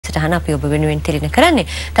වැඩසටහන අපි ඔබ වෙනුවෙන් තිරින කරන්නේ.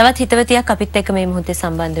 තවත් හිතවතියක් අපිත් එක්ක මේ මොහොතේ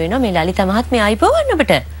සම්බන්ධ වෙනවා. මේ ලලිතා මහත්මිය ආයිබෝවන්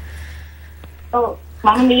ඔබට. ඔව්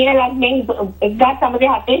මම මීන ලග්නේ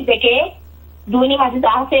 1972 ජූනි මාස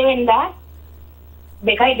 16 වෙනිදා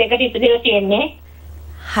 2:02ට ඉපදෙලා තියෙන්නේ.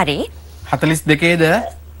 හරි. 42ද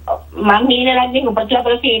මම මීන ලග්නේ උපත්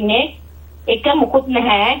ලැබලා තියෙන්නේ. එක මුකුත්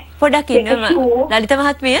නැහැ. පොඩක් ඉන්න ලලිතා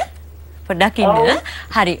මහත්මිය. පොඩක් ඉන්න.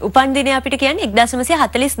 හරි. උපන් දිනේ අපිට කියන්නේ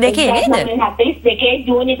 1942 නේද? 1942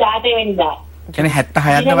 ජූනි 18 වෙනිදා. කියන්නේ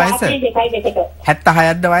 76ද වයස?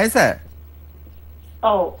 76ද වයස?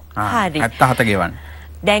 ඔව්. හරි. 77 ගෙවන්න.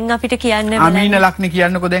 දැන් අපිට කියන්න මීන ලග්නේ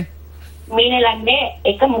කියන්නකෝ දැන්. මීන ලග්නේ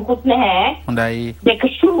එක මුකුත් නැහැ. හොඳයි. දෙක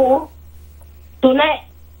ෂූ තුන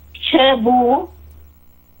ෂබු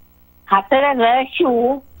හතර රෂු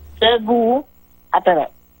සගු අතර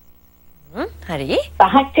හරි.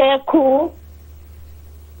 පහක කු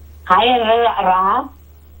හය රා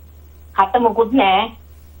හත මුකුත් නැහැ.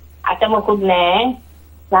 අට මුකුත් නැහැ.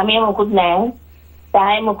 නවය මුකුත් නැහැ.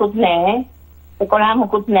 10 මුකුත් නැහැ. 11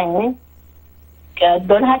 මුකුත් නැහැ.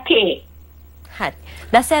 12 කේ. හරි.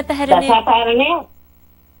 දසය පැහැරනේ. දසය පැහැරනේ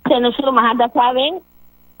සෙනසුරු මහා දසාවෙන්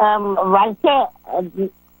වර්ෂ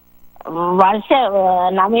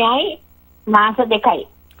 9යි මාස 2යි.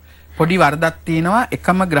 පොඩි වරදක් තියෙනවා.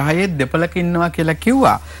 එකම ග්‍රහයේ දෙපළක ඉන්නවා කියලා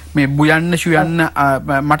කිව්වා. මේ බුයන්න ෂුයන්න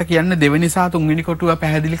මට කියන්න දෙවෙනි සහ තුන්වෙනි කොටුව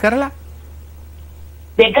පැහැදිලි කරලා.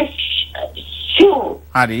 දෙක ෂූ.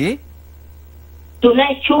 හරි. තුන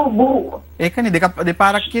ෂූ බු. ඒකනේ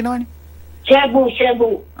දෙපාරක් කියනවනේ. ෂබු. ෂබු.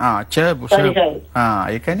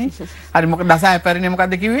 ඒකනේ. හරි මොකද දසය පැරණේ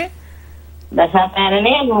මොකද්ද කිව්වේ? දසය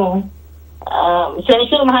පැරණේ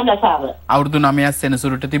සෙනසුරු මහා දසාව. අවුරුදු 9ක්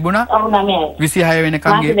සෙනසුරුට තිබුණා. ඔව් 9යි. 26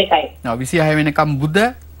 වෙනකම් 26 වෙනකම් බුධ,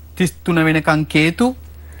 33 වෙනකම් කේතු,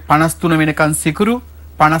 53 වෙනකම් සිකුරු,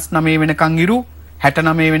 59 වෙනකම් ඉරු,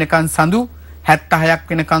 69 වෙනකම් සඳු, 76ක්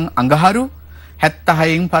වෙනකම් අඟහරු,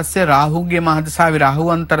 76න් පස්සේ රාහුගේ මහ දසාවේ රාහු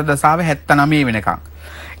අන්තර් දසාව 79 වෙනකම්.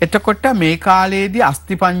 එතකොට මේ කාලයේදී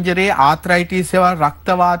අස්ථිපංජරයේ ආත්‍රයිටිස් සේවා රක්ත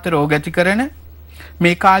වාත රෝග ඇති කරන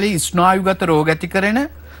මේ කාලේ ස්නායුගත රෝග ඇති කරන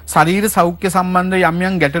ශරීර සෞඛ්‍ය සම්බන්ධ යම්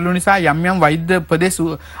යම් ගැටලු නිසා යම් යම් වෛද්‍ය උපදෙස්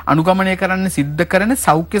අනුගමනය කරන්න සිද්ධ කරන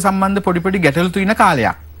සෞඛ්‍ය සම්බන්ධ පොඩි පොඩි ගැටලු තියෙන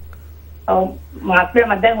කාලයක්. ඔව් මාත්‍ය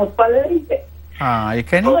මැදන් උත්පලෙන්නේ. ඒ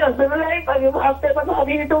කියන්නේ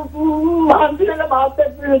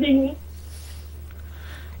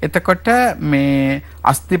එතකොට මේ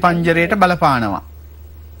අස්ථි පංජරයට බලපානවා.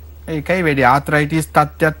 ඒකයි වෙඩි ආත්‍රයිටිස්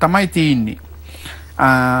තත්ත්වයක් තමයි තියෙන්නේ.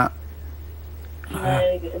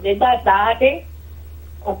 2018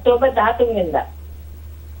 ඔක්තෝබර් 13 වෙනිදා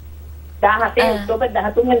 17 ඔක්තෝබර්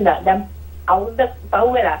 13 වෙනිදා දැන් අවුරුද්ද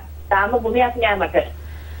පහුවෙලා තාම ගුණයක් නෑ මට.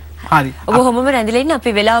 හරි. ඔබ කොහොමම රැඳිලා ඉන්න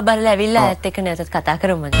අපි වෙලාව බලලා ඇවිල්ලා ඇත් එක්ක නැවතත් කතා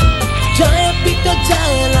කරමු. ජය පිට ජය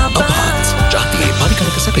ලබා ජාතියේ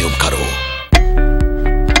පරිකරක සැපයුම් කරෝ.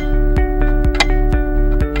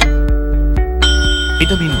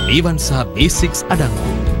 විටමින් B1 සහ B6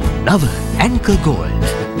 අඩංගු නව ඇන්කර් ගෝල්ඩ්.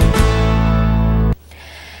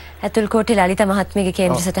 ඇතුල්කෝටි ලලිතා මහත්මියගේ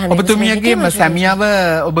කේන්ද්‍ර සටහන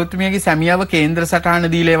ඔබතුමියගේ සැමියාව කේන්ද්‍ර සටහන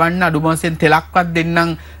දීලා එවන්න අඩුම වශයෙන් තෙලක්වත්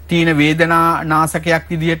දෙන්නම් තියෙන වේදනා නාශකයක්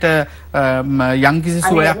විදියට යම්කිසි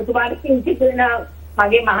සුවයක්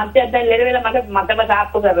මගේ මහත්තයා දැන් ලෙඩ වෙලා මට මතක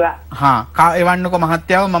සාප්පු කරලා එවන්නකො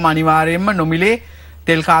මහත්තයාව මම අනිවාර්යයෙන්ම නොමිලේ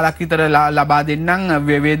තෙල් කාලක් විතර ලබා දෙන්නම්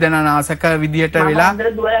වේදනා නාශක විදියට වෙලා මම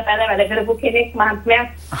දුවලා පැල වැඩ කරපු කෙනෙක් මහත්මයා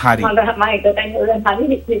හරි මම ඒකටයි හරි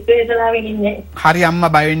විශ්වවිද්‍යාලයෙන් ඉන්නේ හරි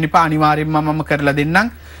අම්මා බය වෙන්න එපා අනිවාර්යයෙන්ම මම කරලා දෙන්නම්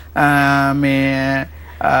මේ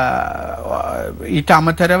ඊට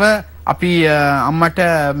අමතරව අපි අම්මට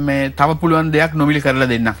මේ තව පුළුවන් දෙයක් නොමිලේ කරලා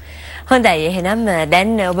දෙන්නම්. හොඳයි එහෙනම් දැන්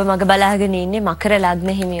ඔබ මග බලාගෙන ඉන්නේ මකර ලග්න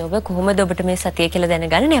හිමි ඔබ කොහොමද ඔබට මේ සතිය කියලා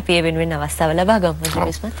දැනගන්නේ අපි ඒ වෙනුවෙන් අවස්ථාව ලබා ගමු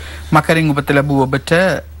විශ්මත් මකරින් උපත ලැබුව ඔබට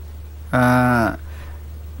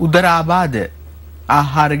උදරාබාධ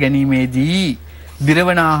ආහාර ගැනීමේදී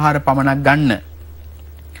දිරවන ආහාර පමණක් ගන්න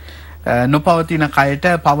නොපවතින කයට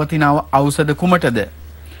පවතින ඖෂධ කුමටද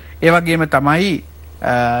ඒ වගේම තමයි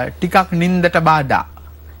ටිකක් නින්දට බාධා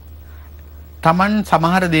තමන්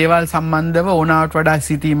සමහර දේවල් සම්බන්ධව ඕනාවට වඩා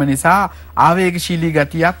සිටීම නිසා ආවේගශීලී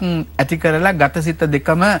ගතියක් ඇති කරලා ගතසිත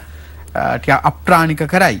දෙකම අප්‍රාණික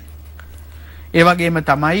කරයි. ඒ වගේම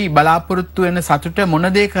තමයි බලාපොරොත්තු වෙන සතුට මොන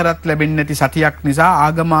දේ කරත් ලැබෙන්නේ නැති සතියක් නිසා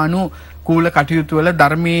ආගමානු කූල කටයුතු වල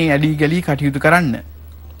ධර්මයේ ඇලී ගලී කටයුතු කරන්න.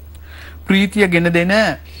 ප්‍රීතිය ගෙන දෙන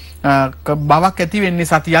බවක් ඇති වෙන්නේ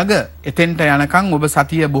සතියග. එතෙන්ට යනකම් ඔබ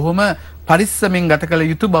සතිය බොහොම පරිස්සමෙන් ගත කළ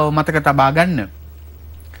යුතු බව මතක තබා ගන්න.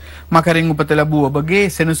 මකරින් උපත ලැබූ ඔබගේ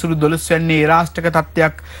සෙනසුරු 12 වෙනි රාෂ්ට්‍රක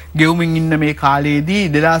තත්ත්වයක් ගෙවුමින් ඉන්න මේ කාලයේදී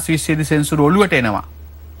 2020 දී සෙනසුරු ඔළුවට එනවා.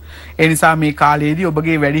 ඒ නිසා මේ කාලයේදී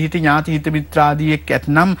ඔබගේ වැඩිහිටි ඥාති හිත මිත්‍රාදීෙක්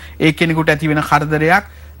ඇතනම් ඒ කෙනෙකුට ඇති වෙන කරදරයක්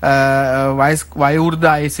වයෝවෘද්ධ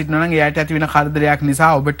අය සිටිනවා නම් එයාට ඇති වෙන කරදරයක්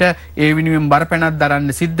නිසා ඔබට ඒ වෙනුවෙන් බරපැනක්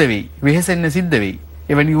දරන්න සිද්ධ වෙයි. වෙහෙසෙන්න සිද්ධ වෙයි.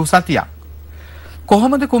 එවැනි වූ සතියක්.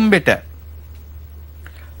 කොහොමද කුම්බෙට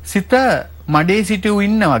සිත මඩේ සිටු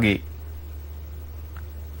ඉන්න වගේ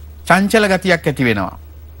චංචල ගතියක් ඇති වෙනවා.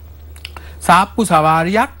 සාප්පු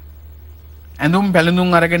සවාරියක් ඇඳුම්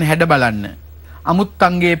පැළඳුම් අරගෙන හැඩ බලන්න.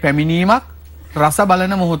 අමුත්තන්ගේ පැමිණීමක් රස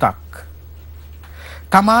බලන මොහොතක්.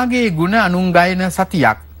 තමාගේ ගුණ අනුංගයන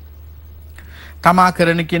සතියක්. තමා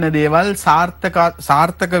කරන කියන දේවල්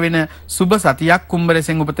සාර්ථක වෙන සුබ සතියක්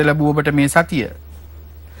කුම්බරෙසෙන් උපත ලැබුව ඔබට මේ සතිය.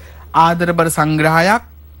 ආදරබර සංග්‍රහයක්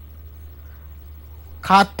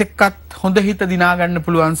කාත් එක්කත් හොඳ හිත දිනා ගන්න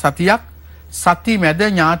පුළුවන් සතියක්. සති මැද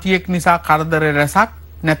ඥාතියෙක් නිසා කරදර රැසක්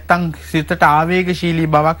නැත්තම් සිතට ආවේගශීලී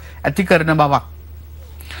බවක් ඇති කරන බවක්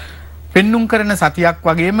පෙන්눔 කරන සතියක්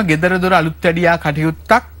වගේම gedara dora අලුත් වැඩියා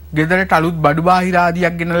කටයුත්තක් ගෙදරට අලුත් බඩු බාහිර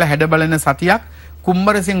ආදියක් ගෙනලා හැඩ බලන සතියක්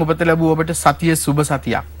කුම්බරසින් උපත ලැබුව ඔබට සතිය සුබ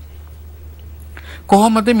සතියක්.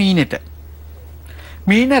 කොහොමද මීනෙට?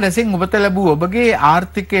 මීන රසින් උපත ලැබුව ඔබගේ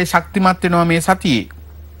ආර්ථිකයේ ශක්තිමත් වෙනවා මේ සතියේ.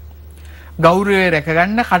 ගෞරවය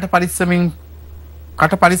රැකගන්න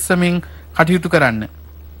කට පරිස්සමින් කටයුතු කරන්න.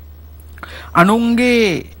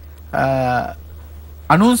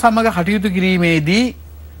 අනුන් සමග කටයුතු කිරීමේදී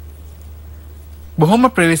බොහොම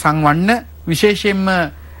ප්‍රවේශම් වන්න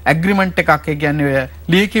විශේෂයෙන්ම ඇග්‍රීමන්ට් එකක් ඒ කියන්නේ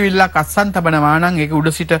ලියකිවිල්ලක් අස්සන් තබනවා නම් ඒක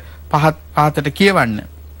උඩ සිට පහතට කියවන්න.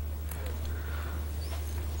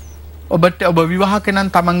 ඔබ විවාහක නම්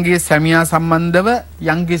තමන්ගේ සැමියා සම්බන්ධව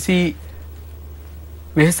යම්කිසි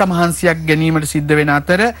වෙහස මහන්සියක් ගැනීමට සිද්ධ වෙන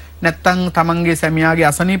අතර නැත්නම් තමන්ගේ සැමියාගේ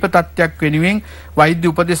අසනීප තත්ත්වයක් වෙනුවෙන් වෛද්‍ය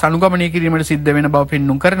උපදෙස් අනුගමනය කිරීමට සිද්ධ වෙන බව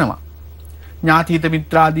පෙන්눔 කරනවා. ඥාති හිත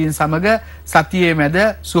මිත්‍රාදීන් සමග සතියේ මැද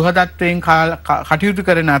සුහදත්වයෙන් කටයුතු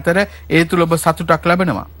කරන අතර ඒ තුල ඔබ සතුටක්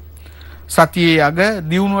ලබනවා. සතියේ අග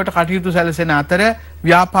දියුණුවට කටයුතු සැලසෙන අතර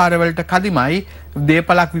ව්‍යාපාරවලට කදිමයි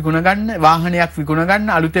දේපලක් විකුණ ගන්න, වාහනයක් විකුණ ගන්න,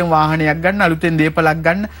 අලුතෙන් වාහනයක් ගන්න, අලුතෙන් දේපලක්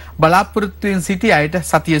ගන්න බලාපොරොත්තුෙන් සිටි අයට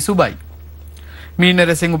සතිය සුබයි. මීන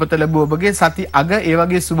රසෙන් උපත ලැබුව ඔබගේ සති අග ඒ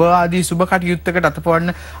වගේ සුබවාදී සුබ කටයුත්තකට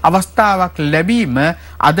අතපවන්න අවස්ථාවක් ලැබීම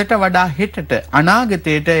අදට වඩා හෙටට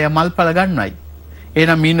අනාගතයට මල්පල ගන්නවයි.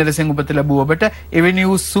 එහෙනම් මීන රසෙන් උපත ලැබුව ඔබට එවැනි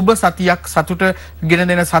වූ සුබ සතියක් සතුට ගෙන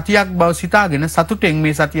දෙන සතියක් බව සිතාගෙන සතුටෙන්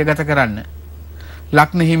මේ සතිය ගත කරන්න.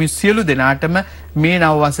 ලග්න හිමි සියලු දෙනාටම මේ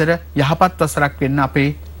නව වසර යහපත් වසරක් වෙන්න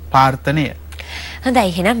අපේ ප්‍රාර්ථනය. හොඳයි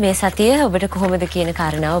එහෙනම් මේ සතිය ඔබට කොහොමද කියන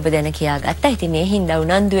කාරණාව ඔබ දැන කියාගත්තා. ඉතින් මේ හින්දා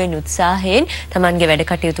උනන්දුවෙන් උත්සාහයෙන් Tamanගේ වැඩ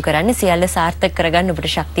කටයුතු කරන්න සියල්ල සාර්ථක කරගන්න ඔබට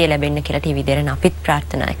ශක්තිය ලැබෙන්න කියලා ටීවී දෙරණ අපිත්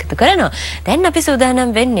ප්‍රාර්ථනා එකතු කරනවා. දැන් අපි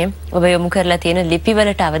සූදානම් වෙන්නේ ඔබ යොමු කරලා තියෙන ලිපි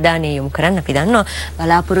වලට අවධානය යොමු කරන්න. අපි දන්නවා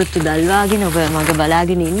බලාපොරොත්තු දල්වාගෙන ඔබ මග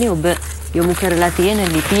බලාගෙන ඉන්නේ ඔබ යොමු කරලා තියෙන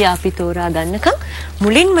ලිපිය අපි තෝරා ගන්නකම්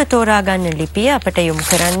මුලින්ම තෝරා ගන්න ලිපිය අපට යොමු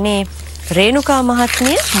කරන්නේ රේණුකා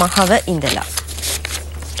මහත්මිය මහව ඉඳලා.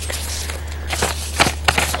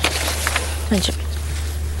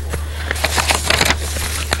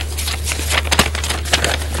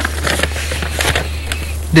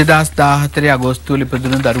 2014 අගෝස්තුවල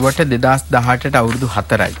ඉපදුණු දරුවට 2018ට අවුරුදු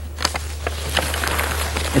 4යි.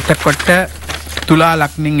 එතකොට තුලා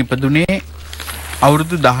ලග්නෙන් ඉපදුනේ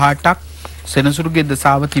අවුරුදු 18ක් සෙනසුරුගේ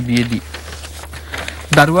දසාව තිබියදී.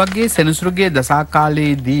 දරුවගේ සෙනසුරුගේ දසා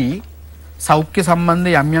කාලයේදී සෞඛ්‍ය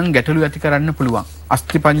සම්බන්ධ යම් ගැටලු ඇති කරන්න පුළුවන්.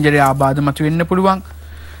 අස්ථි පංජරයේ ආබාධ මතුවෙන්න පුළුවන්.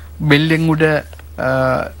 බෙල්ලෙන් උඩ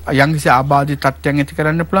යම්කිසි ආබාධිත තත්ත්වයන් ඇති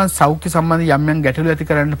කරන්න පුළුවන්. සෞඛ්‍ය සම්බන්ධ යම් ගැටලු ඇති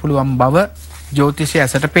කරන්න පුළුවන් බව ජ්‍යොතිෂය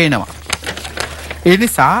ඇසට පේනවා. ඒ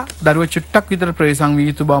නිසා දරුව චුට්ටක් විතර ප්‍රවේශම්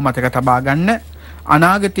වී යුතු බව මතක තබා ගන්න.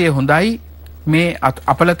 අනාගතයේ හොඳයි මේ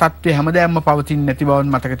අපල තත්ත්වය හැමදාම පවතින්නේ නැති බව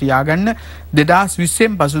මතක තියාගන්න.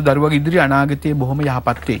 2020න් පසු දරුවගේ ඉදිරි අනාගතය බොහොම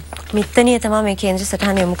යහපත් වෙයි. මිත්තනිය තමයි මේ කේන්ද්‍ර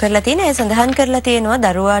සටහන යොමු කරලා තියෙන්නේ. ඒ සඳහන් කරලා තියෙනවා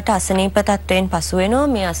දරුවාට අසනීප තත්ත්වයෙන් පසු වෙනවා.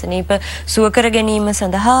 මේ අසනීප සුව කර ගැනීම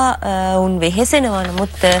සඳහා උන් වෙහෙසෙනවා.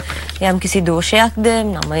 නමුත් යම්කිසි දෝෂයක්ද,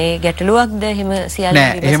 නමේ ගැටලුවක්ද එහෙම සියල්ල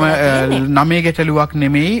එහෙම නමේ ගැටලුවක්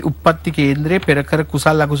නෙමෙයි. උප්පත්ති කේන්ද්‍රයේ පෙර කර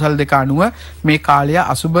කුසල් අකුසල් දෙක අනුව මේ කාලය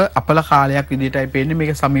අසුබ අපල කාලයක් විදිහටයි පේන්නේ.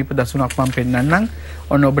 මේක සමීප දසුණක් මම පෙන්නන්නම්.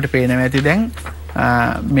 ඔන්න ඔබට පේනවා ඇති දැන්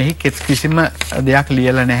මෙහි කිසිම දෙයක්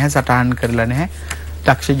ලියලා නැහැ, සටහන් කරලා නැහැ.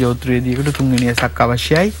 දක්ෂ ජ්‍යොතිර්වේදියෙකුට තුන්වෙනි ඇසක්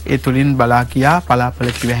අවශ්‍යයි. ඒ තුලින් බලා කියා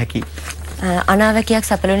පලාපල කිව හැකියි. අනාවැකියක්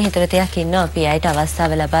සපලුණු හිතවතයක් ඉන්නවා. අපි අයට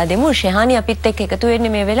අවස්ථාව ලබා දෙමු. ශෙහානි අපිත් එක්ක එකතු වෙන්නේ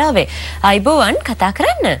මේ වෙලාවේ. අයිබෝවන් කතා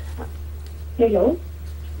කරන්න. හෙලෝ.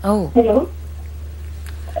 ඔව්. හෙලෝ.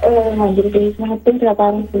 මන්දිර පිරිස් මහත්තයා කතා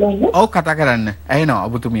කරන්න පුළුවන්ද? ඔව් කතා කරන්න. ඇහෙනවා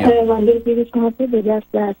ඔබතුමිය. මන්දිර පිරිස්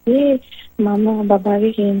මහත්තයා 2010 මම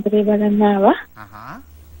බබාගේ කේන්දරේ බලන්න ආවා. අහහ.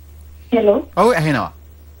 හෙලෝ. ඔව් ඇහෙනවා.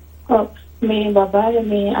 මේ බබාල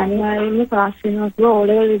මේ අනිවාර්යයෙන්ම පාස් වෙනවා කියලා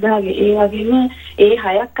ඕලෙවල් විභාගේ. ඒ වගේම ඒ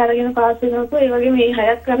 6ක් අරගෙන පාස් වෙනවා කියලා ඒ වගේම මේ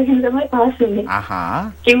 6ක් අරගෙන තමයි පාස් වෙන්නේ.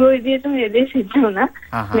 කිව්ව විදිහට මේ දේ සිද්ධ වුණා.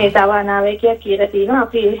 මේ තව අනාවේකයක් කියලා තියෙනවා.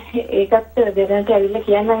 අපි ඒකත් දෙන්නට ඇවිල්ලා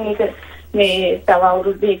කියන්නම් ඒක මේ තව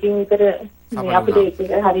අවුරුද්දකින් විතර මේ අපිට ඒක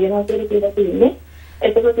හරියනවා කියලා තියෙන්නේ.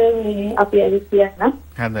 එතකොට මේ අපි ඇවිත් කියන්නම්.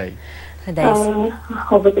 හොඳයි.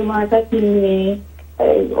 ඔබතුමාට මේ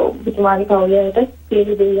ඔබතුමාගේ පවුලට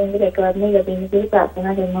සියලු දෙවියන්ගේ රැකවරණය ලැබෙන්න කියලා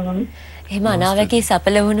ප්‍රාර්ථනා කරනවා මම. එහෙම අනාවැකී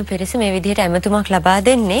සඵල වුණු පිරිස මේ විදිහට ඇමතුමක් ලබා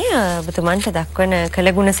දෙන්නේ ඔබතුමන්ට දක්වන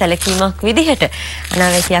කළගුණ සැලකීමක් විදිහට.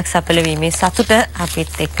 අනාවැකියක් සඵල වීමේ සතුට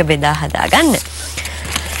අපිත් එක්ක බෙදා හදා ගන්න.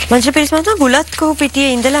 මංජු පිරිස මහත්මයා බුලත් කොහු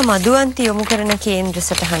පිටියේ ඉඳලා මදුවන්ති යොමු කරන කේන්ද්‍ර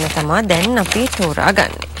සටහන තමයි දැන් අපි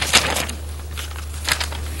තෝරාගන්නේ.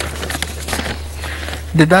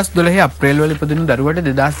 2012 අප්‍රේල් වල ඉපදුණු දරුවට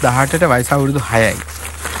 2018ට වයස අවුරුදු 6යි.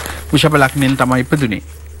 වෘෂභ ලග්නෙන් තමයි ඉපදුනේ.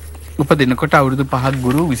 උපදිනකොට අවුරුදු 5ක්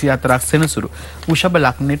ගුරු 24ක් සෙනසුරු. වෘෂභ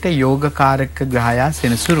ලග්නෙට යෝගකාරක ග්‍රහයා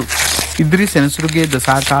සෙනසුරු. ඉදිරි සෙනසුරුගේ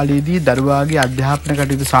දසා කාලයේදී දරුවාගේ අධ්‍යාපන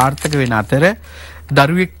කටයුතු සාර්ථක වෙන අතර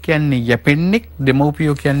දරුවෙක් කියන්නේ යැපෙන්නෙක්,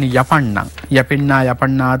 දෙමව්පියෝ කියන්නේ යපන්නම්.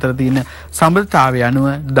 යපන්නා අතර තියෙන සම්බන්ධතාවය අනුව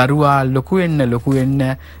දරුවා ලොකු වෙන්න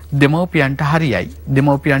දෙමව්පියන්ට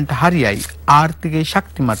හරියයි. ආර්ථිකයේ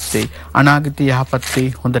ශක්තිමත් වේ. අනාගතයේ යහපත් වේ.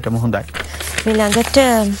 හොඳටම හොඳයි. ඊළඟට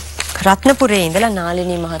රත්නපුරේ ඉඳලා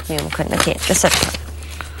නාලිනී මහත්මිය යොමු කරන කේන්ද්‍ර සටහන.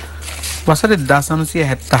 වසර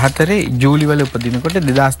 1974 ජූලි වල උපදිනකොට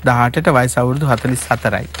 2018ට වයස අවුරුදු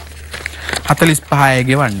 44යි. 45යි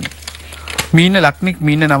ගෙවන්නේ. මීන ලග්නික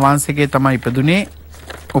මීන නවාංශිකේ තමයි ඉපදුනේ.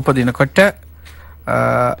 උපදිනකොට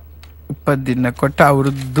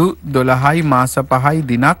අවුරුදු 12යි මාස 5යි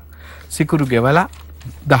දිනක් සිකුරු ගෙවලා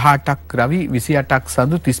 18ක් රවි 28ක්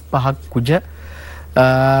සඳු 35ක් කුජ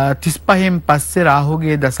 35න් පස්සේ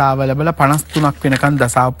රාහුගේ දසාව ලැබලා 53ක් වෙනකන්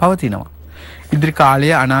දසාව පවතිනවා. ඉදිරි කාලය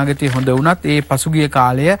අනාගතයේ හොඳ වුණත් ඒ පසුගිය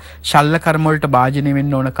කාලය ශල්‍ය කර්ම වලට භාජනය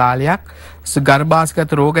වෙන්න ඕන කාලයක්,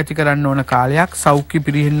 ගර්භාෂගත රෝග ඇති කරන්න ඕන කාලයක්, සෞඛ්‍ය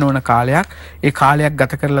පිරිහෙන්න ඕන කාලයක්. ඒ කාලයක්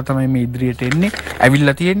ගත කරලා තමයි මේ ඉදිරියට එන්නේ.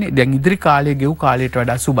 ඇවිල්ලා තියෙන්නේ. දැන් ඉදිරි කාලය ගෙව් කාලයට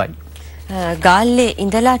වඩා සුබයි. ගාල්ලේ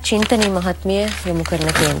ඉඳලා චින්තනී මහත්මිය යොමු කරන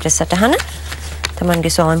කේන්ද්‍ර සටහන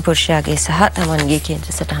තමන්ගේ සෝන් පුරුෂයාගේ සහ තමන්ගේ කේන්ද්‍ර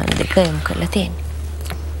සටහන් දෙක යොමු කරලා තියෙනවා.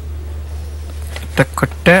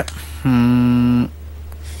 එතකොට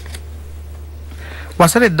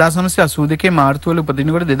වසර 1982 මාර්තු වල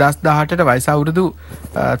උපදිනකොට 2018ට වයස අවුරුදු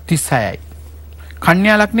 36යි.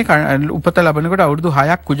 කන්‍යා ලග්නේ උපත ලැබෙනකොට අවුරුදු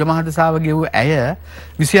 6ක් කුජ මහදසාව ගෙවූ ඇය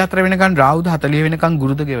 24 වෙනකන් රාහුද 40 වෙනකන්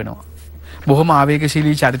ගුරුද ගෙවනවා. බොහොම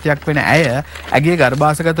ආවේගශීලී චරිතයක් වෙන ඇය ඇගේ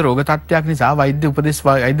ගර්භාෂගත රෝග තත්ත්වයක් නිසා වෛද්‍ය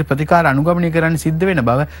ප්‍රතිකාර අනුගමනය කරන්න සිද්ධ වෙන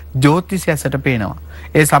බව ජ්‍යොතිෂයසට පේනවා.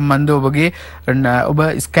 ඒ සම්බන්ධව ඔබ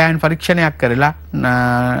ස්කෑන් පරීක්ෂණයක් කරලා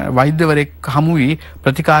වෛද්‍යවරයෙක් හමු වී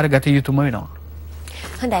ප්‍රතිකාර ගත යුතුම වෙනවා.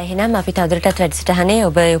 හොඳයි, එහෙනම් අපි තවදුරටත් වැඩසටහනේ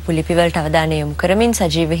ඔබ ලිපි වලට අවධානය යොමු කරමින්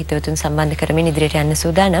සජීව හිතවතුන් සම්බන්ධ කරමින් ඉදිරියට යන්න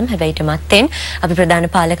සූදානම්. හැබැයි ඊට මත්තෙන් අපි ප්‍රධාන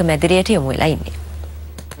පාලක මැදිරියට යොමු වෙලා ඉන්නේ.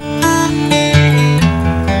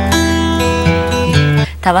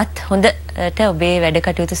 තවත් හොඳට ඔබේ වැඩ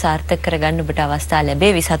කටයුතු සාර්ථක කරගන්න ඔබට අවස්ථාව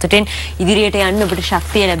ලැබේවි. සතුටින් ඉදිරියට යන්න ඔබට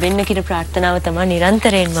ශක්තිය ලැබෙන්න කියන ප්‍රාර්ථනාව තමයි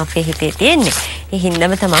නිරන්තරයෙන්ම අපේ හිතේ තියෙන්නේ. ඒ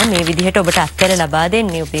හින්දාම තමයි මේ විදිහට ඔබට අත්හැර ලබා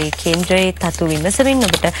දෙන්නේ. ඔබේ කේන්ද්‍රයේ තතු විමසමින්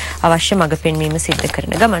ඔබට අවශ්‍ය මඟ පෙන්වීම සිදු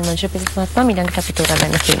කරන ගමන් මංජු පිරිස්මත්මා ඊළඟට අපි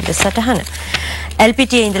තෝරාගන්න කේන්ද්‍ර සටහන.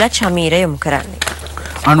 LPTA ඉඳලා චමීර යොමු කරන්නේ.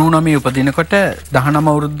 99 උපදිනකොට 19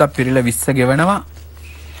 අවුරුද්දක් පිරිලා 20 ගෙවනවා.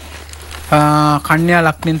 කන්‍යා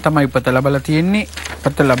ලග්නෙන් තමයි උපත ලැබලා තියෙන්නේ.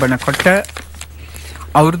 උපත ලැබනකොට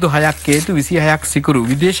අවුරුදු 6ක් හේතු 26ක් සිකුරු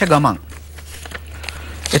විදේශ ගමන්.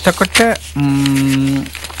 එතකොට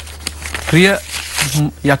ප්‍රිය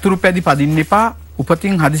යතුරු පැදි පදින්න එපා.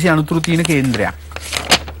 උපතින් හදිසි අනුතුරු තියෙන කේන්ද්‍රයක්.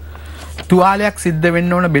 තුවාලයක් සිද්ධ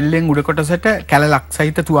වෙන්න ඕන බෙල්ලෙන් උඩ කොටසට කැලලක්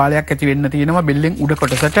සහිත තුවාලයක් ඇති වෙන්න තියෙනවා බෙල්ලෙන් උඩ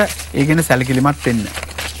කොටසට. ඒ ගැන සැලකිලිමත් වෙන්න.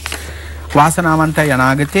 වාසනාවන්තයි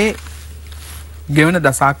අනාගතේ ගෙවන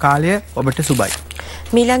දසා කාලය ඔබට සුබයි.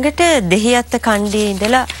 මීළඟට දෙහිඅත්ත කණ්ඩියේ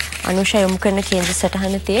ඉඳලා අනුෂ යොමු කරන කේන්ද්‍ර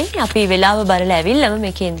සටහන තියෙන්නේ. අපි වෙලාව බලලා ඇවිල්ලාම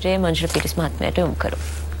මේ කේන්ද්‍රයේ මංජුල පිරිස් මහත්මයාට යොමු කරමු.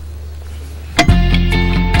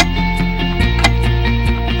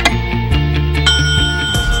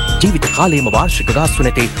 ජීවිත කාලයේම වාර්ෂික ගාස්තු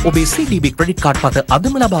නැති ඔබේ CDB ක්‍රෙඩිට් කාඩ් පත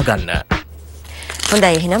අදම ලබා ගන්න.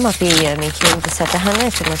 හොඳයි, එහෙනම් අපි මේ කේන්ද්‍ර සටහන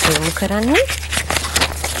එතනට යොමු කරන්නේ.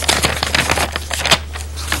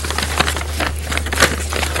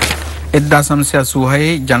 එදදාස්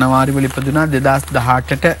 1986 ජනවාරි වල ඉපදුනා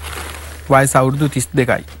 2018ට වයස අවුරුදු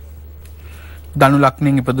 32යි. ධනු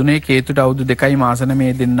ලග්නෙන් ඉපදුනේ කේතුට අවුරුදු 2යි මාස 9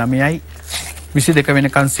 දින 9යි 22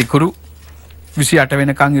 වෙනකන් සිකුරු 28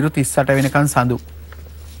 වෙනකන් ඉරු 38 වෙනකන් සඳු.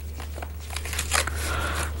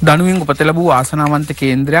 දනුවෙන් උපත ලැබූ ආසනාවන්ත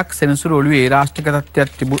කේන්ද්‍රයක් සෙනසුරු ඔළුවේ ඒ රාෂ්ට්‍රික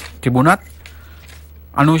තත්ත්වයක් තිබුණත්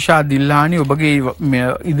අනුෂා දිල්ලානි ඔබගේ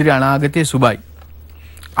ඉදිරි අනාගතයේ සුබයි.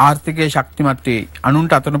 ආර්ථිකයේ ශක්තිමත් වේ.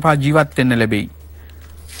 අනුන්ට අතනපා ජීවත් වෙන්න ලැබෙයි.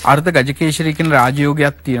 අර්ධ ගජකේශරී කියන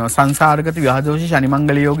රාජයෝගයක් තියෙනවා. සංසාරගත විවාහදෝෂ ශනි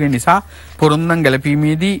මංගල යෝගය නිසා පොරොන්දම්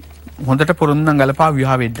ගැලපීමේදී හොඳට පොරොන්දම් ගලපා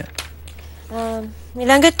විවාහ වෙන්න.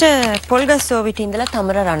 ඊළඟට පොල්ගස්සෝවිට ඉඳලා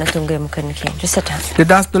තමර රණතුංග යොමු කරන කේන්ද්‍ර සටහන.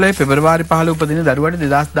 2012 පෙබරවාරි 15 උපදින දරුවාට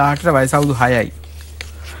 2018 වයස අවුරුදු 6යි.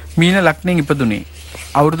 මීන ලග්නෙන් ඉපදුනේ.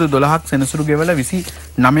 අවුරුදු 12ක් සෙනසුරු ගෙවල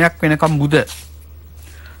 29ක් වෙනකම් බුද.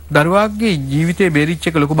 දරුවාගේ ජීවිතේ බේරිච්ච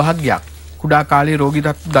එක ලොකු භාග්යක්. කුඩා කාලේ රෝගී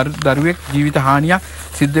දරුවෙක් ජීවිත හානියක්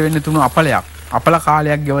සිද්ධ වෙන්න තුණු අපලයක්. අපල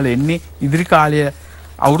කාලයක් ගෙවල එන්නේ ඉදිරි කාලය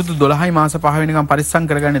අවුරුදු 12යි මාස 5 වෙනකම් පරිස්සම්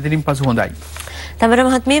කරගන්න එතනින් පසු හොඳයි. තමර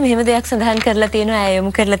මහත්මිය මෙහෙම දෙයක් සඳහන් කරලා තියෙනවා ඇය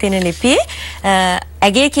යොමු කරලා තියෙන ලිපියේ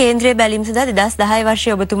ඇගේ කේන්ද්‍රයේ බැලීම සඳහා 2010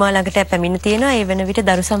 වර්ෂයේ ඔබතුමා ළඟට පැමිණ තියෙනවා. ඒ වෙන විට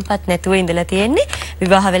දරු සම්පත් නැතුව ඉඳලා තියෙන්නේ.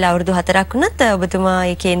 විවාහ වෙලා අවුරුදු 4ක් වුණත් ඔබතුමා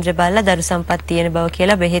ඒ කේන්ද්‍රය බලලා දරු සම්පත් තියෙන බව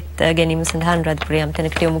කියලා බෙහෙත් ගැනීම සඳහා අනුරාධපුරයේ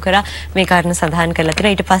යම්තැනකට යොමු කරා. මේ කාරණා සඳහන් කරලා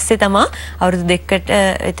තියෙනවා. ඊට පස්සේ තමයි අවුරුදු 2කට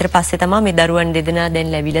විතර පස්සේ තමයි මේ දරුවන් දෙදෙනා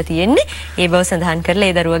දැන් ලැබිලා තියෙන්නේ. ඒ බව සඳහන්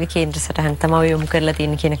කරලා ඒ දරුවගේ කේන්ද්‍ර සටහන් තමයි යොමු කරලා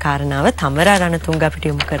තියෙන්නේ කියන කාරණාව තමර රණතුංග අපිට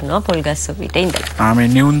යොමු කරනවා පොල්ගස්සෝවිට ඉඳලා. මේ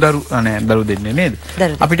නියුන් දරු දෙන්නේ නේද?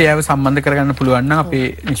 අපිට ඒව සම්බන්ධ කරගන්න පුළුවන් නම් අපේ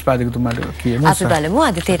නිෂ්පාදකතුමාට කියමු. අපි බලමු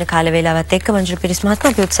අද තේන කාල වේලාවත් එක්ක මංජුල පිරිස්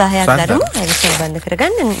මහත්මයා අපි උත්සාහයක් දරමු ඒක සම්බන්ධ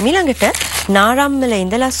කරගන්න. ඊළඟට නාරම්මල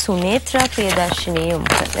ඉඳලා සුනේත්‍රා ප්‍රියදර්ශිනී යොමු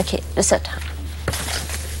කරන කේන්ද්‍රසට.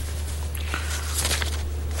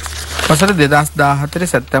 වසර 2014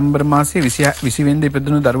 සැප්තැම්බර් මාසයේ 20 වෙනිදා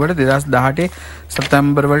ඉපදුණු දරුවට 2018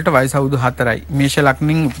 සැප්තැම්බර් වලට වයස අවුරුදු 4යි. මේෂ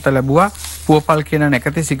ලග්නින් උපත ලැබුවා. පුවපල් කියන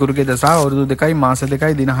නැකතේ සිකුරුගේ දසා අවුරුදු 2යි මාස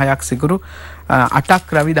 2යි දින 6ක් සිකුරු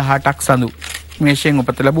 8ක් රවි 18ක් සඳු. මේෂයෙන්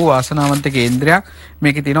උපත ලැබූ වාසනාවන්ත කේන්ද්‍රයක්.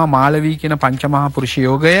 මේකේ තියෙනවා මාලවී කියන පංචමහා පුරුෂ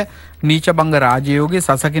යෝගය, නීචබංග රාජ යෝගය,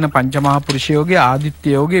 සසකින පංචමහා පුරුෂ යෝගය, ආදිත්‍ය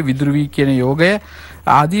යෝගය, විදුරුවී කියන යෝගය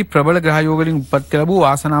ආදී ප්‍රබල ග්‍රහ යෝග වලින් උපත් ලැබූ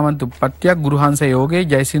වාසනාවන්ත උප්පත්තියක්, ගුරුහංස යෝගය,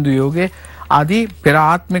 ජයසින්දු යෝගය ආදී පෙර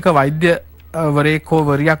ආත්මික වෛද්‍ය වරේකෝ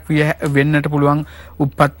වරියක් වෙන්නට පුළුවන්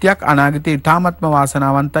උප්පත්තියක්. අනාගතයේ ඉතාමත්ම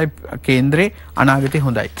වාසනාවන්තයි කේන්ද්‍රේ. අනාගතේ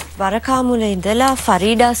හොඳයි. වරකාමුල ඉඳලා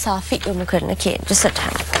ෆරීඩා සාෆි යොමු කරන කේන්ද්‍ර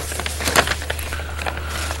සටහන.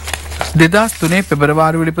 2003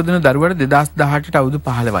 පෙබරවාරි වල ඉපදුණු දරුවට 2018ට අවුරුදු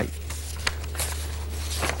 15යි.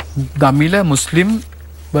 ගමිල මුස්ලිම්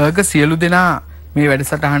වර්ග සියලු දෙනා මේ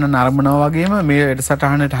වැඩසටහන නරඹනවා වගේම මේ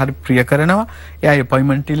වැඩසටහනට හරි ප්‍රිය කරනවා. එයා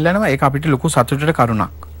අපොයින්ට්මන්ට් ඉල්ලනවා. ඒක අපිට ලොකු සතුටට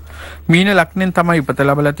කරුණක්. මීන ලග්නෙන් තමයි උපත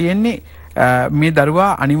ලැබලා තියෙන්නේ. මේ දරුවා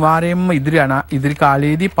අනිවාර්යයෙන්ම ඉදිරි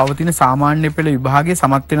කාලයේදී පවතින සාමාන්‍ය පෙළ විභාගයේ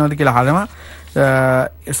සමත් වෙනවද කියලා අහනවා.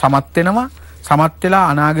 සමත් වෙනවා. සමත් වෙලා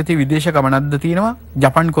අනාගතයේ විදේශ ගමනක්ද තියෙනවා.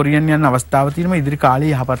 ජපන් කොරියන් යන අවස්ථාව තියෙනවා. ඉදිරි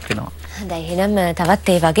කාලේ යහපත් වෙනවා. හොඳයි එහෙනම්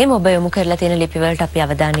තවත් ඒ වගේම ඔබ යොමු කරලා තියෙන ලිපි වලට අපි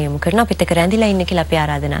අවධානය යොමු කරනවා. අපිට කරැඳිලා ඉන්න කියලා අපි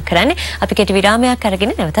ආරාධනා කරන්නේ. අපි කෙටි විරාමයක්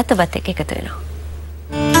අරගෙන නැවතත් ඔබත් එක්ක එකතු වෙනවා.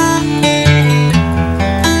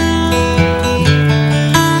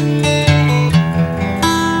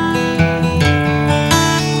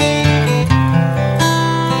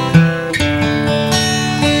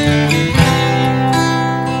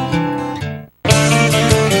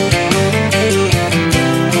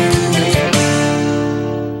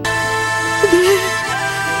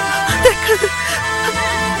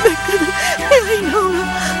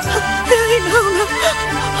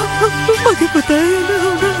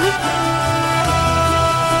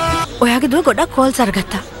 ඔයාගේ දුව ගොඩක් කෝල්ස්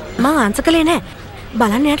අරගත්තා. මං ආන්සර් කළේ නෑ.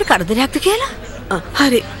 බලන්න යාට කරදරයක්ද කියලා.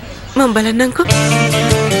 හරි. මං බලන්නම්කෝ.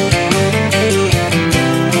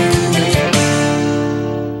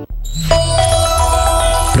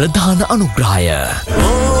 ප්‍රධාන අනුග්‍රහය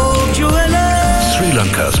Sri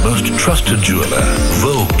Lanka's most trusted jeweler,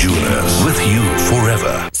 Vogue Jewelers, with you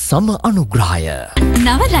forever. සම අනුග්‍රහය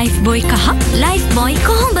නව ලයිෆ් බොයි කහ ලයිෆ් බොයි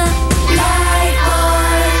කොහොඹ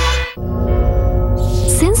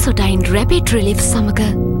සෙන්සොඩයින් රැපිඩ් රිලිෆ් සමග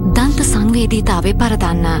දන්ත සංවේදීතාවය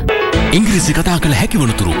පරදන්න. ඉංග්‍රීසි කතා කළ හැකි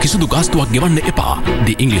වනතුරු කිසිදු ගාස්තුවක් ගෙවන්න එපා.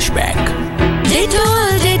 The English Bank.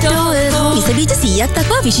 විසබීජ 100ක්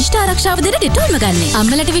දක්වා විශිෂ්ට ආරක්ෂාව දෙන ඩෙටෝල්ම ගන්න.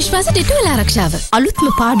 අම්මලට විශ්වාස ඩෙටෝල් ආරක්ෂාව. අලුත්ම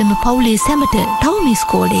පාඩම පවුලේ සැමට ටවුමිස්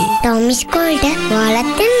කෝඩේ. ටවුමිස් කෝඩ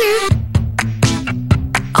ඔයාලත් එන්න.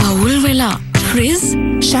 අවුල් වෙලා ෆ්‍රිස්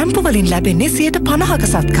ෂැම්පු වලින් ලැබෙන්නේ 50%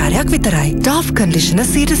 සත්කාරයක් විතරයි. ඩාෆ් කන්ඩිෂනර්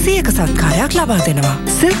 100% සත්කාරයක් ලබා දෙනවා.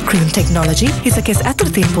 සිල්ක් ක්‍රීම් ටෙක්නොලොජි හිසකෙස්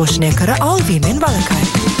ඇතුළතින් පෝෂණය කර අවුල්වීමෙන් වළකයි.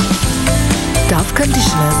 ඩාෆ්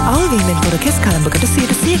කන්ඩිෂනර්ස් අවුල්වීමෙන් තොර කෙස් කලඹකට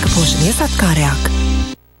 100% පෝෂණීය සත්කාරයක්.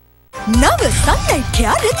 නව සන්ලයිට්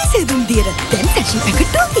කෙයා රෙදි සේදුම් දියර දැන් සැෂන්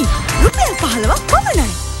පැකට් උන්ති රුපියල් 15ක් පමණයි.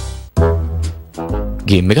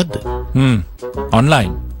 ගේම් එකක්ද?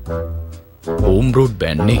 ඔන්ලයින් හෝම්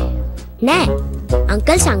බ්‍රෝඩ්බෑන්ඩ් නේ. නෑ.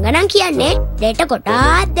 අංකල් සංගණන් කියන්නේ ඩේටා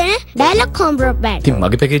ගොඩාක් දෙන ඩයලොග් හෝම් බ්‍රෝඩ්බෑන්ඩ්. ඉතින්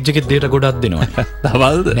මගේ පැකේජ් එකේ ඩේටා ගොඩක් දෙනවා.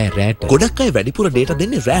 දවල්ද? නෑ රෑට. ගොඩක් අය වැඩිපුර ඩේටා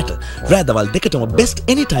දෙන්නේ රෑට. රෑ දවල් දෙකටම බෙස්ට්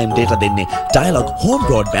එනි ටයිම් ඩේටා දෙන්නේ ඩයලොග් හෝම්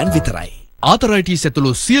බ්‍රෝඩ්බෑන්ඩ් විතරයි. ආතරයිටිස්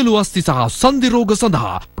ඇතුළු සියලු අස්ථි සහ සන්ධි රෝග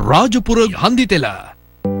සඳහා රාජපුර හන්දිතෙල.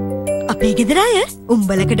 අපේ ගෙදර අය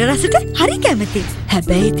උඹලකඩ රසට හරි කැමති.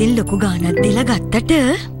 හැබැයි ඉතින් ලොකු ගාණක් දීලා ගත්තට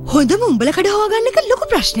හොඳම උඹලකඩ හොයාගන්න එක ලොකු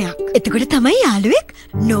ප්‍රශ්නයක්. එතකොට තමයි යාළුවෙක්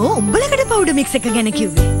නෝ උඹලකඩ පවුඩර් මික්ස් එක ගැන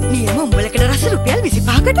කිව්වේ. නියම උඹලකඩ රස රුපියල්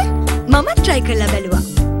 25කට මම try කරලා බැලුවා.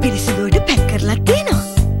 පිරිසිදුවට පැක් කරලා තියෙනවා.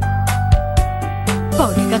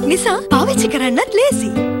 පවුඩර් එකක් නිසා පාවිච්චි කරන්නත් ලේසි.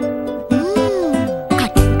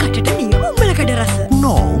 කටට නියම උඹලකඩ රස.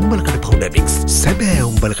 නෝ උඹලකඩ පවුඩර් මික්ස් සැබෑ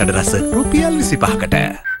උඹලකඩ රස රුපියල් 25කට.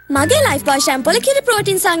 මගේ ලයිෆ් බොයි ෂැම්පූ වල කිරි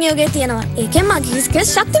ප්‍රෝටීන් සංයෝගය තියෙනවා. ඒකෙන් මගේ හිස් කෙස්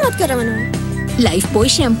ශක්තිමත් කරනවා. ලයිෆ් බොයි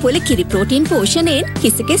ෂැම්පූ වල කිරි ප්‍රෝටීන් පෝෂණයෙන්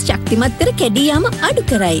හිස් කෙස් ශක්තිමත් කර කැඩී යාම අඩු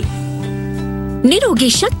කරයි.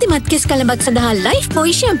 නිරෝගී ශක්තිමත් කෙස් කලබක් සඳහා ලයිෆ්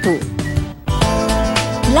බොයි ෂැම්පූ.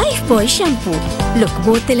 ලයිෆ් බොයි ෂැම්පූ ලොකු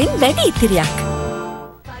බෝතලෙන් වැඩි ඉතිරියක්.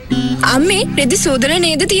 අම්මේ රෙදි සෝදලා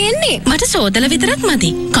නේද තියෙන්නේ? මට සෝදලා විතරක්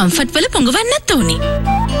මදි. කම්ෆර්ට් වල පොඟවන්නත් ඕනේ.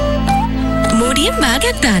 මෝඩියෙන්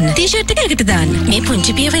බාගයක් දාන්න. ටී-ෂර්ට් එක එකට දාන්න. මේ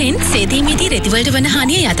පුංචි පියවරෙන් සේදීමේදී රෙදි වලට වන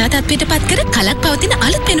හානිය යථා තත්ත්වයට පත් කර කලක් පවතින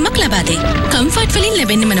අලුත් පෙනුමක් ලබා දෙයි. කම්ෆර්ට් වලින්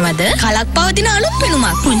ලැබෙන්නේ මොනවද? කලක් පවතින අලුත්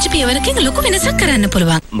පෙනුමක්. පුංචි පියවරකින් ලොකු වෙනසක් කරන්න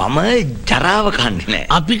පුළුවන්. මම ජරාව කන්නේ නැහැ.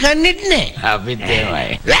 අපි කන්නේත් නැහැ. අපිත්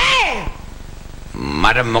එහෙමයි.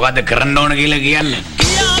 මට මොකද කරන්න ඕන කියලා කියන්න.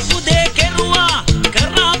 කියාපු දේ කෙරුවා,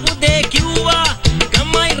 කරාපු දේ කිව්වා,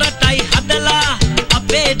 ගමයි රටයි හදලා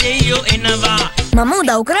අපේ දෙයියෝ එනවා. මම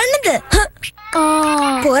උදව් කරන්නද?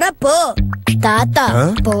 පොරපෝ තාතා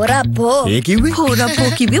පොරපෝ. ඒ කිව්වේ? පොරපෝ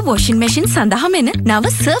කිව්වේ වොෂින් මැෂින් සඳහාම එන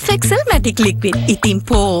නව සර්ෆ් එක්සල් මැටික් ලික්විඩ්. ඉතින්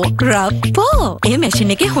පොරපෝ ඒ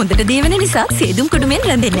මැෂින් එකේ හොඳට දියවෙන නිසා සේදුම් කුඩුමෙන්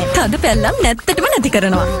රැඳෙන්නේ නැහැ. තද පැල්ලම් නැත්තටම නැති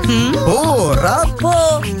කරනවා.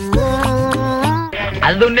 පොරපෝ.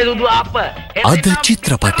 අද දුන්නේ දුදු අප්ප. අද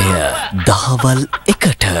චිත්‍රපටය දහවල්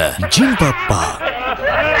 1ට ජින් පප්පා.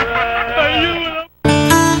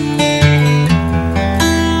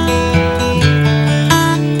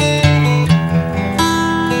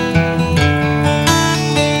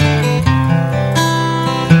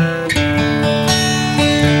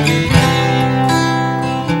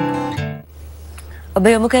 ඔබ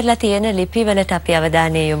යොමු කරලා තියෙන ලිපි වලට අපි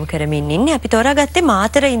අවධානය යොමු කරමින් ඉන්නේ. අපි තෝරාගත්තේ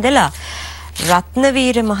මාතර ඉඳලා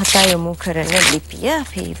රත්නවීර මහතා යොමු කරන ලිපිය.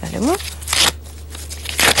 අපි බලමු.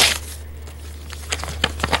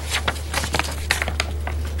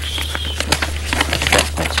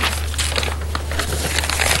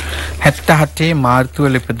 .77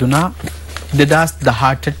 මාර්තුවල ඉපදුනා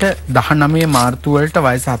 2018ට 19 මාර්තු වලට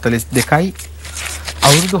වයස 42යි.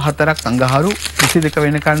 අවුරුදු 4ක් අඟහරු 22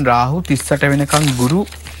 වෙනකන් රාහු 38 වෙනකන් ගුරු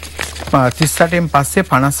 38න් පස්සේ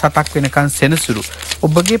 57ක් වෙනකන් සෙනසුරු.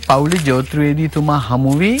 ඔබගේ පවුලේ ජ්‍යොතිර්වේදීතුමා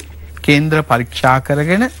හමු වී කේන්ද්‍ර පරීක්ෂා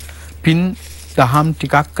කරගෙන පින් දහම්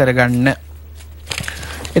ටිකක් කරගන්න.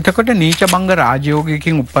 එතකොට නීච බංග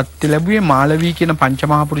රාජයෝගයකින් උප්පත්ති ලැබුවේ මාලවී කියන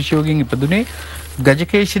පංචමහා පුරුෂයෝගෙන් ඉපදුනේ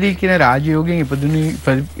ගජකේශරී කියන රාජයෝගෙන්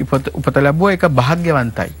උපත ලැබුවා. ඒක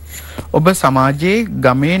භාග්‍යවන්තයි. ඔබ සමාජයේ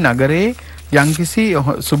ගමේ නගරේ යම්කිසි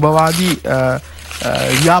සුභවාදී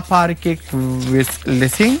ව්‍යාපාරිකයෙක්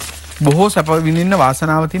ලෙසින් බොහෝ සැප විඳින්න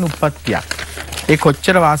වාසනාව තියෙන උප්පත්තියක්. ඒ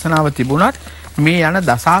කොච්චර වාසනාව තිබුණත් මේ යන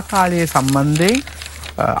දසාකාලයේ සම්බන්ධයෙන්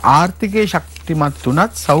ආර්ථිකයේ ශක්තිමත්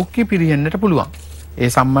වුණත් සෞඛ්‍ය පිරිහෙන්නට පුළුවන්. ඒ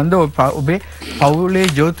සම්බන්ධව ඔබේ පවුලේ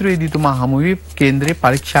ජ්‍යොතිර්වේදීතුමා හමු වී කේන්දරේ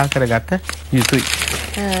පරීක්ෂා කරගත යුතුයි.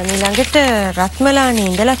 ඊළඟට රත්මලානේ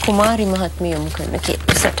ඉඳලා කුමාරි මහත්මිය යොමු කරන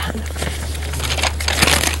සටහන.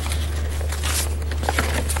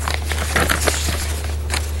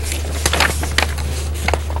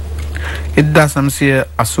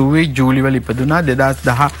 1980 ජූලි වල ඉපදුනා.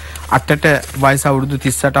 2018ට වයස අවුරුදු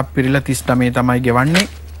 38ක් පිරීලා 39 තමයි ගෙවන්නේ.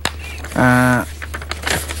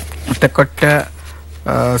 එතකොට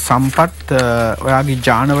සම්පත් ඔයාගේ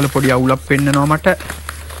ජානවල පොඩි අවුලක් වෙන්නනවා මට.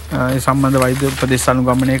 ඒ සම්බන්ධ වෛද්‍ය උපදෙස්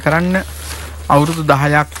අනුගමනය කරන්න. අවුරුදු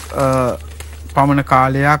 10ක් පමණ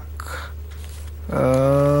කාලයක්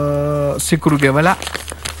සිකුරු ගෙවලා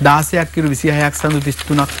 16ක් කිරු 26ක් සඳු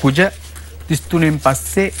 33ක් කුජ 33න්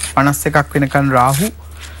පස්සේ 51ක් වෙනකන් රාහු.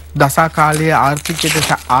 දසා කාලයේ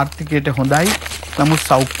ආර්ථිකයට හොඳයි. නමුත්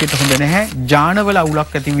සෞඛ්‍යයට හොඳ නැහැ. ජානවල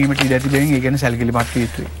අවුලක් ඇතිවීමට ඉඩ ඇති බැවින් ඒ ගැන සැලකිලිමත් විය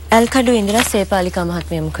යුතුයි. ඇල්කඩු ඉඳලා සේපාලිකා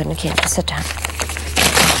මහත්මිය යොමු කරන කියන සටහන.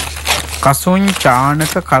 කසොන්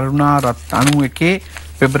චානක කරුණා රත් 91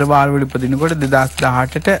 පෙබරවාරි වල ඉපදිනකොට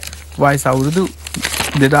 2018ට වයස අවුරුදු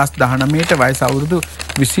 2019ට වයස අවුරුදු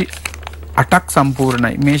 20 8ක්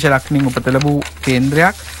සම්පූර්ණයි. මේෂ ලග්නෙන් උපත ලැබූ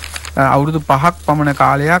කේන්ද්‍රයක් අවුරුදු 5ක් පමණ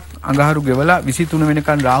කාලයක් අඟහරු ගෙවලා 23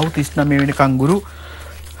 වෙනිකන් රාහු 39 වෙනිකන් ගුරු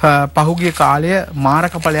පහුගිය කාලය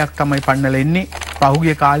මාරක ඵලයක් තමයි පන්නලා ඉන්නේ.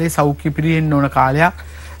 පහුගිය කාලේ සෞඛ්‍ය පිරෙන්න ඕන කාලයක්.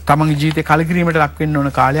 තමන්ගේ ජීවිතේ කලකිරීමට ලක් වෙන්න ඕන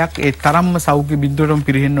කාලයක්. ඒ තරම්ම සෞඛ්‍ය බිඳුවටම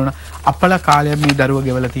පිරෙන්න ඕන අපල කාලයක් මේ දරුවා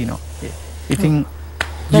ගෙවලා තිනවා. ඉතින්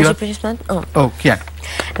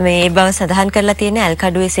මේ බව සඳහන් කරලා තියෙන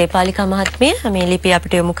ඇල්කඩුවේ සේපාලිකා මහත්මිය මේ ලිපිය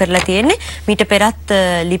අපිට යොමු කරලා තියෙන්නේ. මීට පෙරත්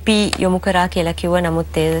ලිපි යොමු කරා කියලා කිව්වා.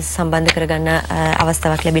 නමුත් ඒ සම්බන්ධ කරගන්න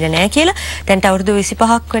අවස්ථාවක් ලැබිලා නැහැ කියලා. දැන් අවුරුදු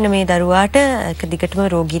 25ක් වෙන මේ දරුවාට එක දිගටම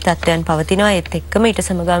රෝගී තත්ත්වයන් පවතිනවා. ඒත් එක්කම ඊට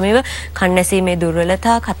සමගාමීව කන් ඇසීමේ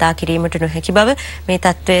දුර්වලතා, කතා කිරීමට නොහැකි බව මේ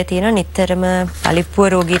තත්ත්වය තියෙනවා. නිතරම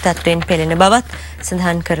පලිප්පුව රෝගී තත්ත්වයෙන් පෙළෙන බවත්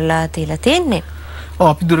සඳහන් කරලා තියලා තියෙන්නේ.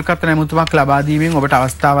 අපි දුරකථන ඇමතුමක් ලබා දීමෙන් ඔබට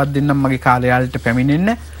අවස්ථාවක් දෙන්නම් මගේ කාර්යාලයට පැමිණෙන්න.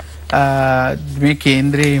 මේ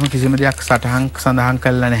කේන්ද්‍රයේ එහෙම කිසිම දෙයක් සටහන් සඳහන්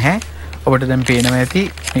කරලා නැහැ. ඔබට දැන් පේනවා ඇති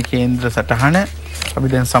මේ කේන්ද්‍ර සටහන අපි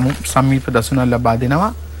දැන් සමීප දසුනක් ලබා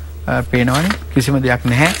දෙනවා. පේනවනේ කිසිම දෙයක්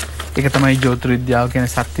නැහැ. ඒක තමයි ජ්‍යොතිර්විද්‍යාව කියන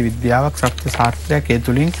සත්‍ය විද්‍යාවක්, සත්‍ය ශාස්ත්‍රයක්. ඒ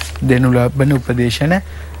තුලින් දෙනු ලබන උපදේශන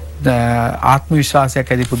ආත්ම විශ්වාසයක්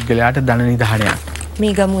ඇති පුද්ගලයාට ධන නිධානයක්.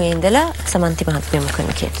 මේ ගමුවේ ඉඳලා සමන්ති මහත්මිය මොකන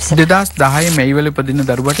කියන්නේ 2010 මැයිවල උපදින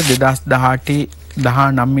දරුවට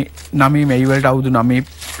 2018 මැයිවලට අවුරුදු 9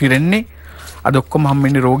 පිරෙන්නේ. අද ඔක්කොම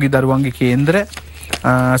හම්බෙන්නේ රෝගී දරුවන්ගේ කේන්ද්‍ර.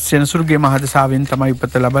 සෙනසුරුගේ මහදසාවෙන් තමයි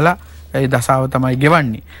උපත ලැබලා ඒ දසාව තමයි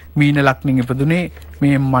ගෙවන්නේ. මීන ලග්නෙන් ඉපදුනේ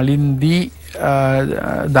මේ මලින්දී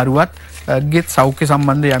දරුවත් ගෙත් සෞඛ්‍ය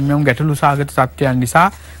සම්බන්ධ යම් ගැටලු සාගත තත්ත්වයන් නිසා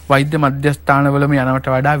වෛද්‍ය මධ්‍යස්ථානවලම යනවට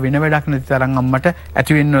වඩා වෙන වැඩක් නැති තරම් අම්මට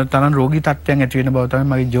ඇති වෙන තරම් රෝගී තත්ත්වයන් ඇති වෙන බව තමයි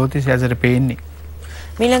මගේ ජ්‍යොතිෂය ඇසට පේන්නේ.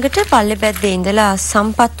 ඊළඟට පල්ලෙපැද්දේ ඉඳලා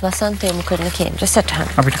සම්පත් වසන්ත යොමු කරන කේන්ද්‍ර සටහන.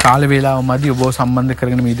 අපිට කාල වේලාව මදි ඔබව සම්බන්ධ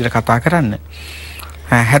කරගෙන මේ විදිහට කතා කරන්න.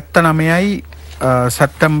 79යි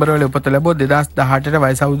සැප්තැම්බර් වල උපත ලැබුවා. 2018ට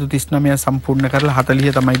වයස අවුරුදු 39 සම්පූර්ණ කරලා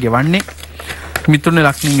 40 තමයි ගෙවන්නේ. මිථුන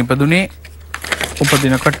ලග්නෙන් ඉපදුනේ.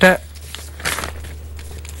 උපදිනකොට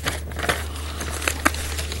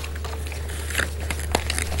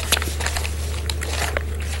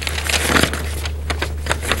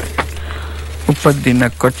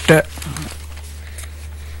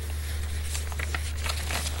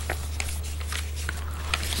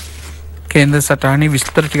කේන්ද්‍ර සටහනේ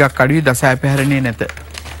විස්තර ටිකක් අඩුයි දසය පැහැරෙන්නේ නැත.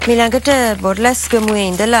 ඊළඟට බොර්ලස් ගමුවේ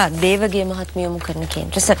ඉඳලා දේවගේ මහත්මිය යොමු කරන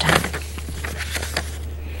කේන්ද්‍ර සටහන.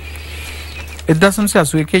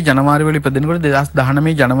 1981 ජනවාරි වල ඉපදෙනකොට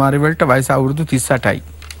 2019 ජනවාරි වලට වයස අවුරුදු 38යි.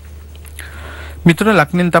 මිථුන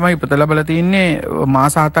ලග්නෙන් තමයි උපත ලැබලා තින්නේ.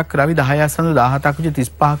 මාස 7ක් රවි 10ක් සඳු 17ක් විජ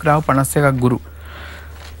 35ක් රාහු 51ක් ගුරු.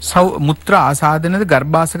 මුත්‍රා ආසාදනද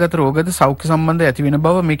ගර්භාෂගත රෝගද සෞඛ්‍ය සම්බන්ධ ඇති වෙන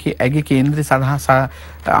බව මේකේ ඇගේ කේන්ද්‍රය සඳහා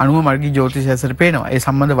අනුව මර්ගී ජ්‍යොතිෂය ඇසට පේනවා. ඒ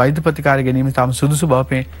සම්බන්ධ වෛද්‍ය ප්‍රතිකාර ගැනීම තම සුදුසු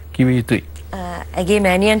බව කිව යුතුයි. ඇගේ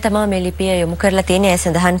මෑණියන් තමයි මේ ලිපිය යොමු කරලා තියෙන්නේ. ඒ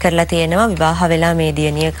සඳහන් කරලා තියෙනවා විවාහ වෙලා මේ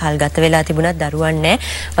දියණිය කල් ගත වෙලා තිබුණත් දරුවන් නැහැ.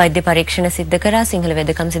 වෛද්‍ය පරීක්ෂණ සිද්ධ කරා, සිංහල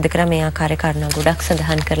වෙදකම් සිද්ධ කරා. මේ ආකාරයේ කාරණා ගොඩක්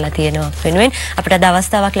සඳහන් කරලා තියෙනවා. වෙනුවෙන් අපිට අද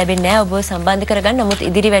අවස්ථාවක් ලැබෙන්නේ නැහැ ඔබව සම්බන්ධ කරගන්න. නමුත්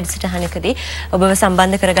ඉදිරි වැඩසටහනකදී ඔබව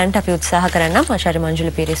සම්බන්ධ කරගන්න අපි උත්සාහ කරන්නම්. ආචාර්ය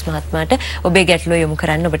මංජුල පීරිස් මහත්මයාට ඔබේ ගැටලුව යොමු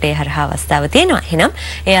කරන්න ඔබට ඒ හරහා අවස්ථාව තියෙනවා. එහෙනම්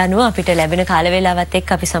ඒ අනුව අපිට ලැබෙන කාල වේලාවත්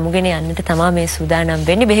එක්ක අපි සමුගෙන යන්නට තමයි මේ සූදානම්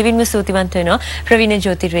වෙන්නේ. බෙහෙවින්ම ස්තුතිවන්ත වෙනවා ප්‍රවීණ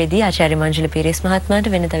ජ්‍යොතිර්වේදී ආචාර්ය මංජුල පීරිස් මහත්මයාට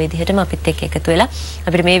වෙනද විදිහටම අපිත් එක්ක එකතු වෙලා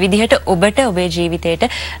අපිට මේ විදිහට ඔබට ඔබේ ජීවිතයට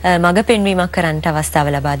මඟ පෙන්වීමක් කරන්නට අවස්ථාව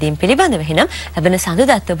ලබා දීම පිළිබඳව. එහෙනම් ලැබෙන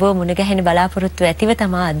සඳුදාත් ඔබ මුණ ගැහෙන බලාපොරොත්තු ඇතිව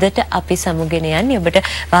තමයි අදට අපි සමුගෙන යන්නේ. ඔබට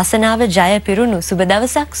වාසනාව ජය පිරුණු සුබ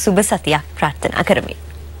දවසක් සුබ සතියක් ප්‍රාර්ථනා කරමි.